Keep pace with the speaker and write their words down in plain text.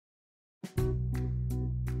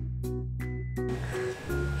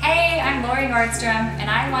I'm Lori Nordstrom,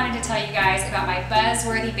 and I wanted to tell you guys about my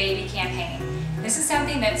Buzzworthy Baby campaign. This is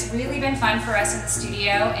something that's really been fun for us in the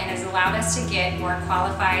studio and has allowed us to get more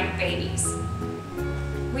qualified babies.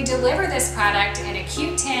 We deliver this product in a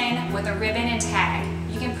cute tin with a ribbon and tag.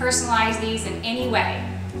 You can personalize these in any way.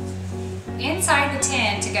 Inside the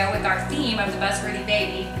tin, to go with our theme of the Buzzworthy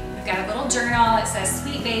Baby, we've got a little journal. It says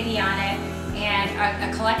Sweet Baby on it,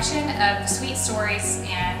 and a collection of sweet stories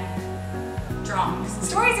and drawings.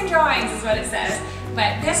 Stories and drawings is what it says.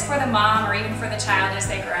 But this for the mom or even for the child as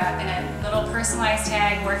they grow up, in a little personalized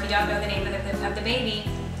tag, or if you don't know the name of the baby,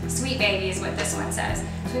 Sweet Baby is what this one says.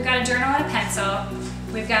 So we've got a journal and a pencil.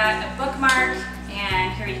 We've got a bookmark,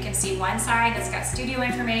 and here you can see one side that's got studio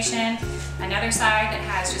information, another side that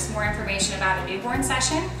has just more information about a newborn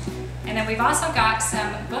session. And then we've also got some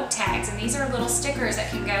book tags, and these are little stickers that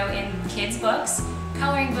can go in kids' books,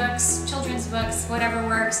 coloring books, children's books, whatever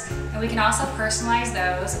works. And we can also personalize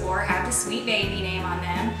those or have the Sweet Baby name on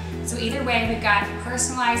them. So either way, we've got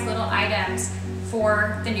personalized little items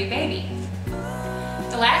for the new baby.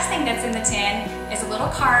 The last thing that's in the tin is a little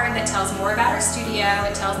card that tells more about our studio.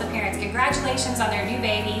 It tells the parents congratulations on their new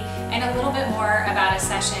baby and a little bit more about a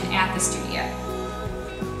session at the studio.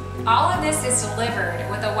 All of this is delivered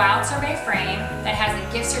with a Wild Sorbet frame that has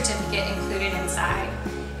a gift certificate included inside.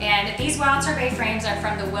 And these Wild Sorbet frames are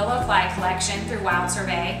from the Will of Life collection through Wild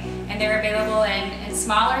Sorbet, and they're available in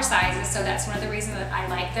smaller sizes, so that's one of the reasons that I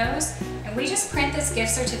like those. And we just print this gift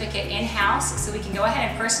certificate in-house, so we can go ahead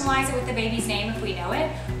and personalize it with the baby's name if we know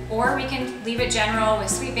it, or we can leave it general with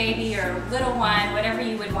Sweet Baby or Little One, whatever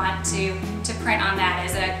you would want to print on that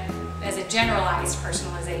as a generalized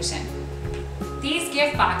personalization. These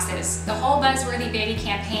gift boxes, the whole Buzzworthy Baby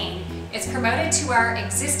campaign, is promoted to our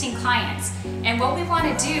existing clients. And what we want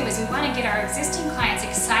to do is we want to get our existing clients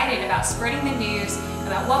excited about spreading the news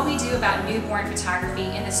about what we do about newborn photography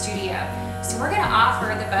in the studio. So we're going to offer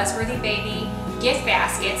the Buzzworthy Baby gift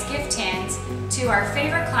baskets, gift tins, to our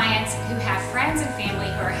favorite clients who have friends and family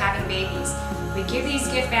who are having babies. We give these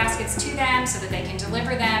gift baskets to them so that they can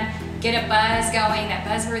deliver them, get a buzz going, that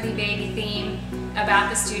Buzzworthy Baby theme about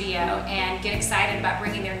the studio, and get excited about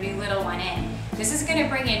bringing their new little one in. This is going to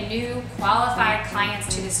bring in new qualified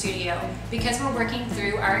clients to the studio because we're working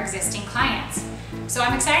through our existing clients. So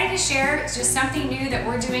I'm excited to share just something new that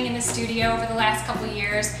we're doing in the studio over the last couple of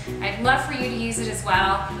years. I'd love for you to use it as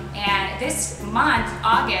well. And this month,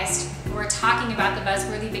 August, we're talking about the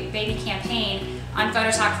Buzzworthy Baby campaign on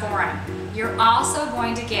Phototalk Forum. You're also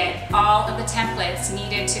going to get all of the templates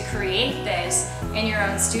needed to create this in your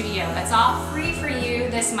own studio. That's all free for you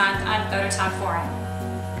this month on Phototalk Forum.